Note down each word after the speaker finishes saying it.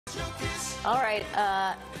All right.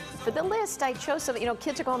 For the list, I chose some,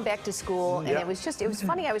 kids are going back to school, and it was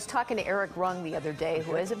funny. I was talking to Eric Rung the other day,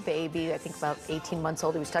 who has a baby, I think about 18 months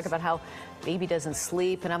old. He was talking about how baby doesn't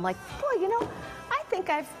sleep, and I'm like, boy, I think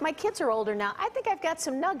my kids are older now. I think I've got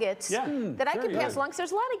some nuggets that I can pass along. Because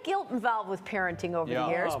there's a lot of guilt involved with parenting over the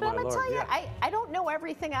years. But I'm going to tell you, I don't know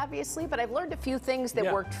everything, obviously, but I've learned a few things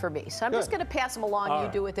that worked for me. So I'm just going to pass them along.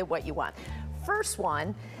 You do with it what you want. First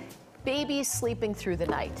one, babies sleeping through the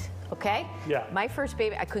night. Okay? Yeah. My first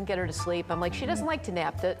baby, I couldn't get her to sleep. I'm like, she doesn't like to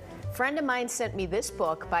nap. A friend of mine sent me this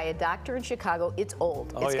book by a doctor in Chicago. It's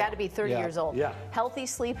old. It's got to be 30 years old. Yeah. Healthy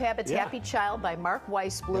Sleep Habits, Happy Child by Mark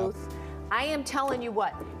Weisbluth. I am telling you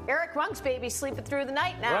what, Eric Runk's baby's sleeping through the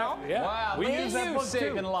night now. Right, yeah. Wow, we use that book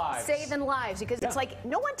saving lives. Saving lives, because it's like,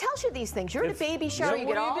 no one tells you these things. You're at a baby shower, you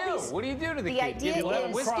get all these. What do you do to the kid? The idea you let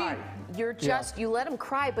them is, cry. you're just, you let them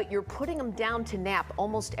cry, but you're putting them down to nap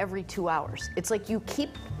almost every 2 hours. It's like you keep,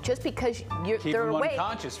 just because they're awake.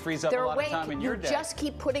 Unconscious, frees up a lot of time in your day. You just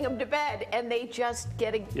keep putting them to bed, and they just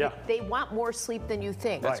they want more sleep than you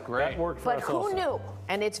think. That's great. That worked for But us who also. knew?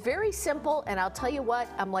 And it's very simple, and I'll tell you what,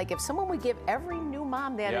 I'm like, if someone would give every new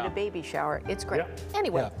mom that at a baby shower, it's great.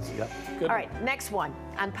 Anyway, all right, next one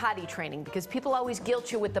on potty training, because people always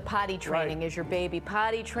guilt you with the potty training. Is your baby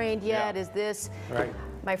potty trained yet? Is this? Right.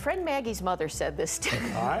 My friend Maggie's mother said this to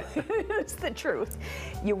me. All right. It's the truth.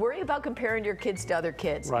 You worry about comparing your kids to other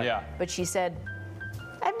kids. Right. Yeah. But she said,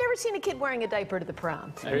 I've never seen a kid wearing a diaper to the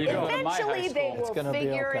prom. There you go. Eventually they will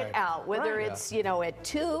figure okay. it out, whether it's, at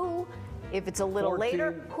 2, if it's a little 14.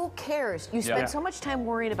 later, who cares? You spend so much time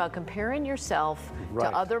worrying about comparing yourself to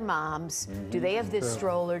other moms. Do they have this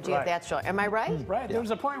stroller? Do you have that stroller? Am I right? Right.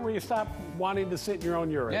 There's a point where you stop wanting to sit in your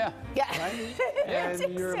own urine. Yeah. Right?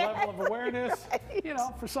 And your level of awareness,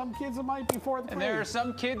 for some kids it might be for the And there are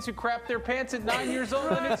some kids who crap their pants at 9 years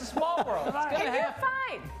old, and it's a small world. It's gonna And you're happen.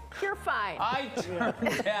 fine. You're fine. I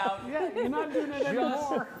turned out you're not doing it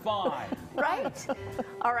anymore. fine. Right?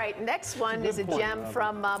 All right, next one is a gem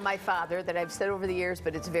from my father that I've said over the years,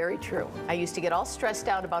 but it's very true. I used to get all stressed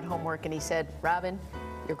out about homework, and he said, Robin,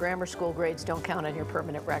 your grammar school grades don't count on your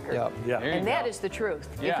permanent record. And that is the truth.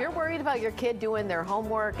 If you're worried about your kid doing their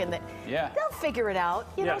homework, and they'll figure it out.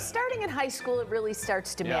 Starting in high school, it really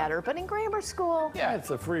starts to matter. But in grammar school,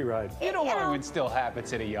 It's a free ride. You don't want to instill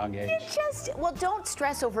habits at a young age. Don't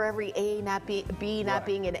stress over every A not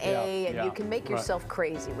being an A, and you can make yourself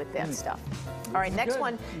crazy with that stuff. All right, next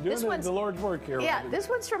one. This one's the Lord's work here. Yeah, this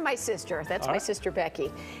one's from my sister. That's my sister Becky.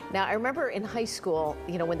 Now, I remember in high school,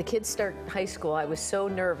 when the kids start high school, I was so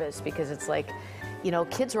nervous because it's like,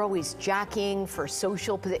 kids are always jockeying for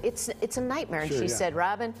social. It's a nightmare. And she said,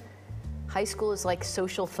 Robin, high school is like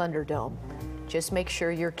social Thunderdome. Just make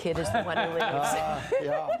sure your kid is the one who leaves.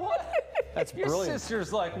 That's Your brilliant.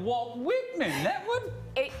 sister's like Walt Whitman. That would.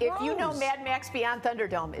 If you know Mad Max Beyond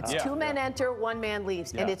Thunderdome, it's 2 men enter, 1 man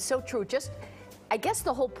leaves. And it's so true. I guess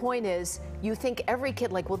the whole point is you think every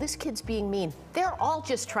kid, well, this kid's being mean. They're all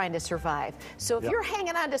just trying to survive. So if you're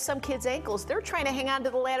hanging on to some kid's ankles, they're trying to hang on to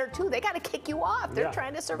the ladder too. They got to kick you off. They're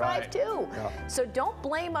trying to survive too. So don't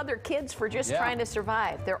blame other kids for just trying to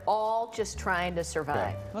survive. They're all just trying to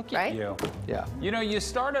survive. Look at you. Yeah. You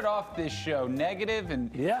started off this show negative,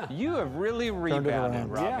 and you have really rebounded,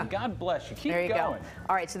 Robin. God bless you. Keep there you going. Go.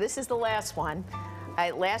 All right, so this is the last one.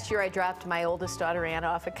 Last year, I dropped my oldest daughter, Anna,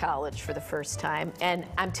 off at college for the first time. And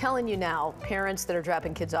I'm telling you now, parents that are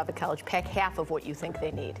dropping kids off at college pack half of what you think they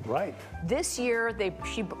need. Right. This year,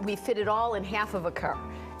 we fit it all in half of a car.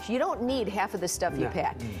 You don't need half of the stuff you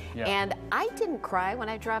pack. And I didn't cry when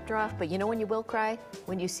I dropped her off, but you know when you will cry?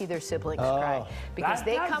 When you see their siblings cry. Because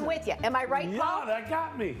they come with you. Am I right, Paul? Yeah, that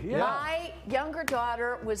got me. Yeah. My younger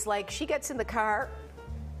daughter was like, she gets in the car.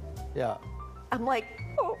 Yeah. I'm like,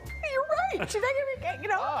 oh, you're right. Should I get,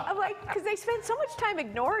 I'm like, because they spend so much time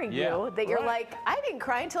ignoring you that you're like, I didn't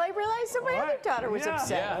cry until I realized that my other daughter was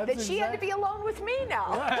upset. That she had to be alone with me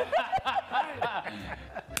now.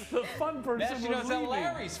 The fun person Now she knows how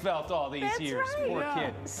Larry's felt all these years. Right. Poor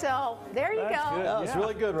kid. So there you go. That was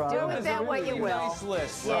really good, Ron. Do with that what you will. Nice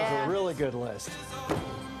list. That was a really good list.